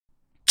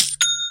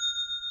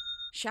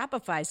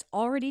Shopify's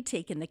already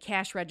taken the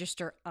cash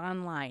register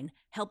online,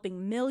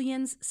 helping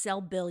millions sell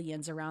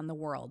billions around the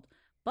world.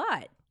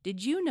 But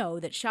did you know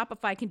that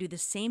Shopify can do the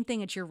same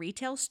thing at your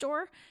retail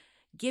store?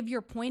 Give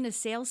your point of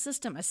sale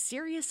system a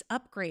serious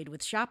upgrade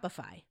with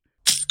Shopify.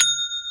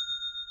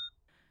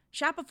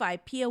 Shopify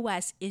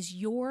POS is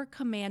your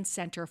command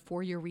center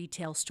for your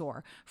retail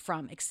store.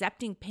 From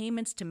accepting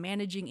payments to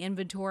managing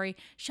inventory,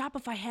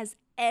 Shopify has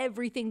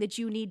everything that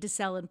you need to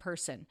sell in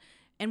person.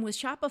 And with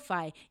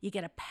Shopify, you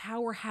get a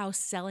powerhouse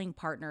selling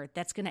partner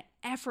that's going to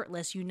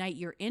effortlessly unite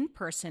your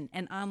in-person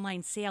and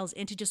online sales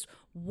into just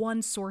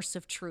one source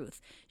of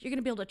truth. You're going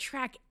to be able to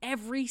track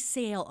every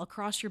sale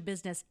across your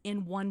business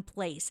in one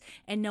place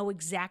and know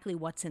exactly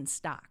what's in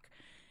stock.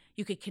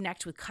 You could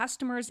connect with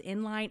customers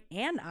inline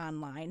and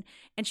online.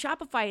 And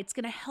Shopify, it's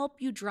going to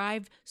help you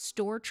drive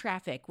store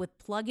traffic with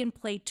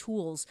plug-and-play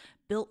tools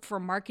built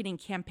for marketing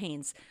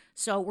campaigns.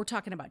 So we're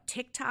talking about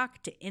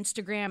TikTok to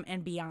Instagram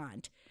and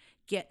beyond.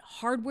 Get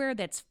hardware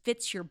that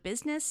fits your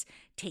business,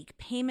 take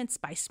payments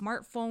by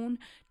smartphone,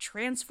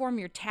 transform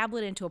your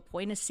tablet into a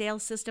point-of-sale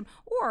system,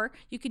 or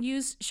you can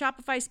use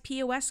Shopify's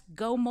POS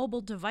Go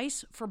mobile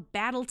device for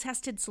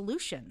battle-tested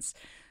solutions.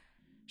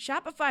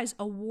 Shopify's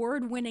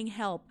award-winning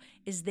help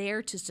is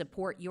there to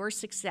support your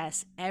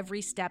success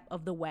every step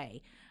of the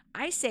way.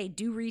 I say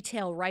do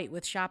retail right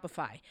with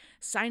Shopify.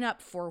 Sign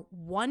up for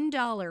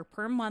 $1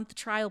 per month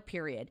trial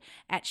period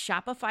at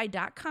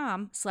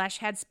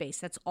shopify.com/headspace.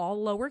 That's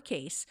all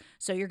lowercase.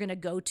 So you're going to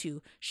go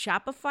to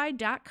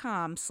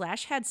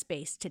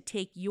shopify.com/headspace to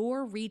take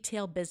your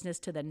retail business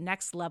to the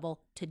next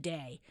level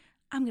today.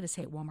 I'm going to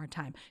say it one more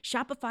time.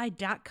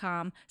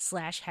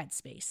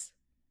 Shopify.com/headspace.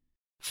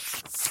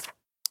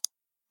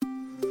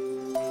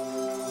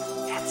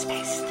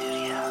 Headspace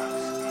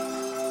Studios.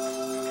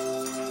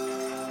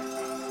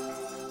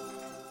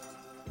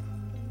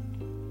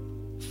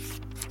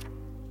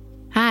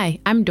 Hi,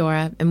 I'm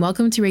Dora, and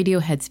welcome to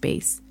Radio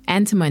Headspace,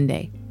 and to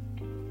Monday.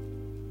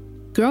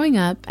 Growing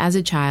up, as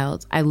a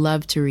child, I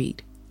loved to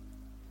read.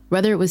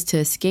 Whether it was to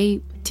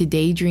escape, to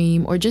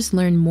daydream, or just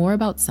learn more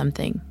about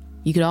something,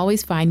 you could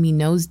always find me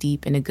nose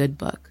deep in a good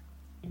book.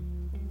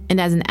 And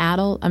as an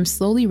adult, I'm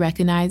slowly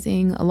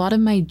recognizing a lot of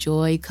my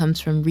joy comes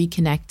from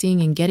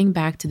reconnecting and getting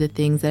back to the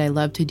things that I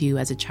loved to do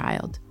as a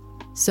child.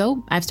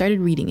 So I've started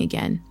reading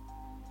again.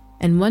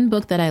 And one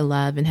book that I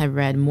love and have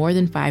read more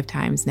than 5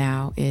 times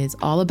now is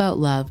All About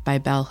Love by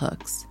Bell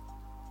Hooks.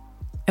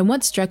 And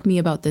what struck me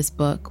about this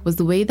book was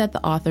the way that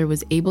the author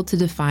was able to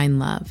define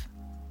love.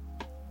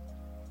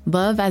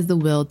 Love as the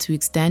will to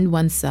extend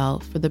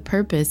oneself for the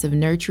purpose of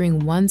nurturing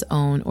one's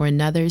own or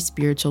another's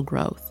spiritual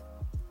growth.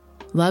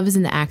 Love is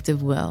an act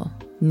of will,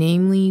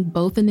 namely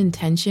both an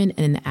intention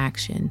and an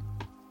action.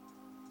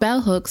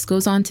 Bell Hooks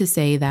goes on to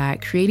say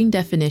that creating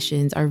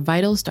definitions are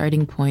vital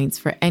starting points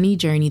for any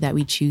journey that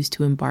we choose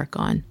to embark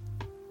on.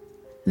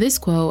 This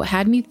quote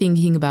had me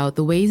thinking about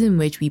the ways in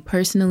which we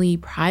personally,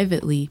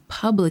 privately,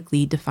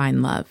 publicly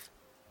define love.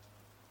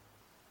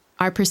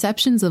 Our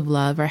perceptions of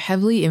love are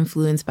heavily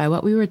influenced by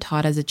what we were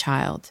taught as a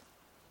child.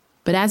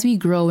 But as we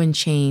grow and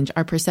change,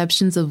 our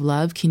perceptions of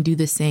love can do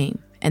the same,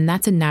 and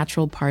that's a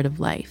natural part of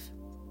life.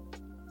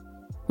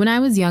 When I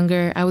was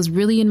younger, I was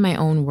really in my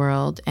own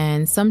world,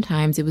 and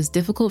sometimes it was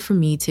difficult for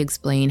me to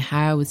explain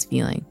how I was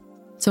feeling.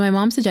 So my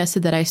mom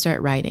suggested that I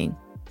start writing,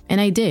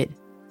 and I did.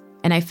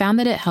 And I found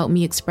that it helped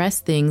me express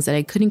things that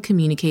I couldn't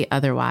communicate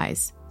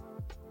otherwise.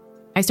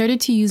 I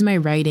started to use my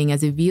writing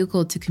as a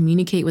vehicle to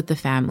communicate with the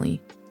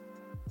family.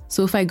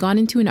 So if I got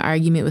into an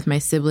argument with my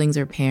siblings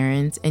or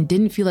parents and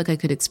didn't feel like I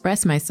could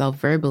express myself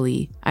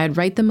verbally, I'd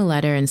write them a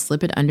letter and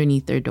slip it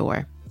underneath their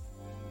door.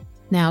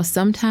 Now,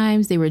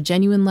 sometimes they were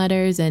genuine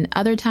letters and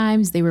other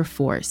times they were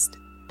forced.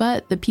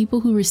 But the people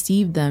who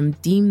received them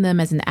deemed them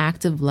as an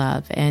act of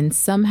love, and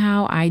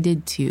somehow I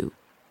did too.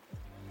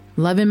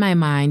 Love in my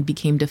mind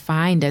became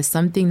defined as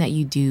something that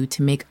you do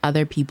to make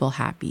other people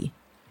happy.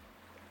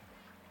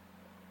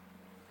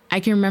 I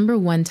can remember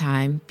one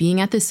time being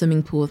at the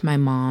swimming pool with my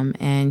mom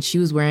and she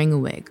was wearing a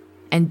wig.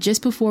 And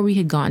just before we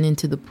had gotten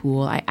into the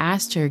pool, I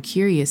asked her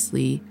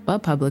curiously,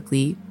 but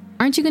publicly,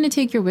 "Aren't you going to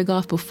take your wig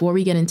off before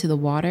we get into the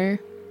water?"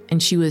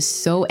 And she was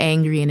so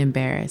angry and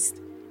embarrassed.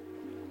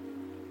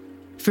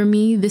 For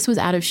me, this was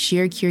out of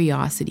sheer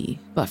curiosity,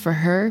 but for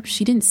her,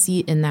 she didn't see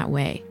it in that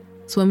way.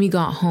 So when we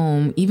got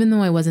home, even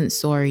though I wasn't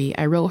sorry,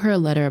 I wrote her a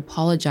letter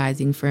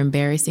apologizing for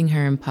embarrassing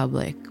her in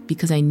public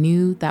because I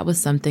knew that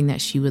was something that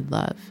she would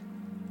love.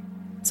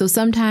 So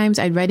sometimes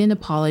I'd write an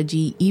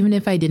apology even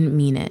if I didn't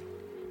mean it,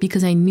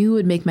 because I knew it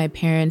would make my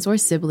parents or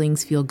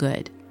siblings feel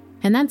good.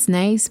 And that's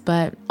nice,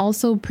 but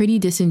also pretty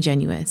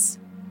disingenuous.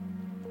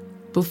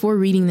 Before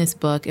reading this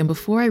book and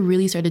before I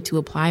really started to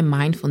apply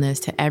mindfulness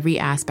to every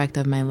aspect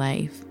of my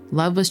life,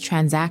 love was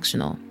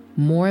transactional,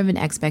 more of an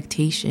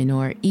expectation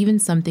or even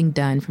something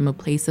done from a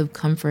place of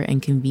comfort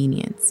and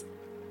convenience.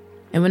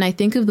 And when I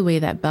think of the way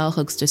that Bell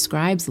Hooks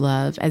describes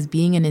love as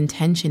being an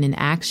intention in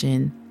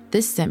action,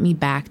 this sent me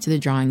back to the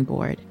drawing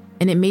board,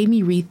 and it made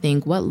me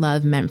rethink what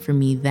love meant for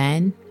me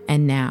then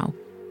and now.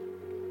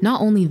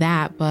 Not only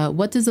that, but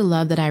what does the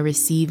love that I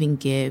receive and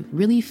give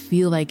really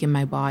feel like in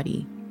my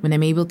body when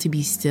I'm able to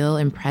be still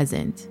and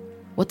present?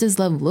 What does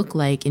love look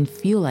like and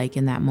feel like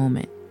in that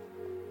moment?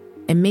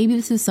 And maybe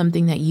this is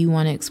something that you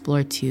want to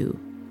explore too.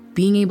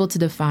 Being able to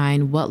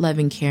define what love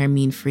and care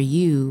mean for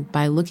you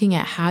by looking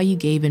at how you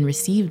gave and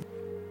received.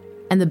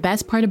 And the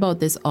best part about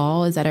this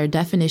all is that our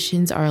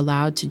definitions are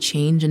allowed to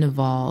change and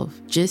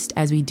evolve just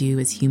as we do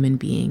as human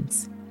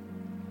beings.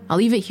 I'll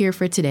leave it here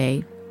for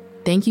today.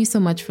 Thank you so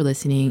much for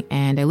listening,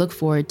 and I look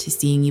forward to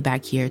seeing you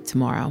back here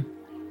tomorrow.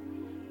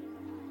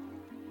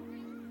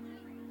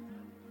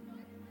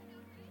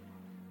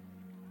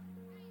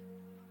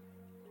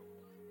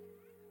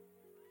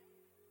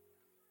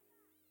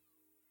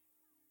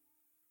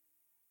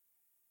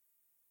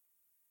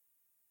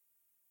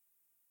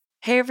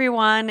 Hey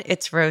everyone,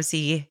 it's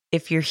Rosie.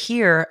 If you're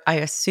here, I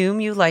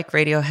assume you like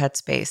Radio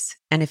Headspace.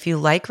 And if you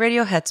like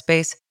Radio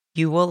Headspace,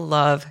 you will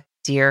love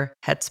Dear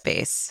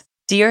Headspace.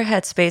 Dear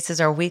Headspace is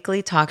our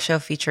weekly talk show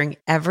featuring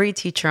every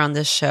teacher on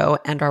this show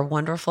and our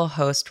wonderful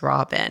host,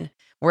 Robin.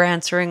 We're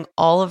answering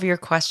all of your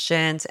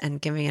questions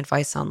and giving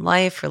advice on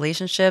life,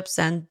 relationships,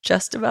 and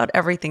just about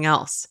everything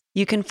else.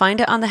 You can find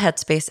it on the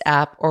Headspace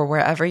app or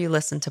wherever you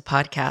listen to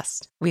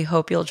podcasts. We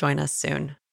hope you'll join us soon.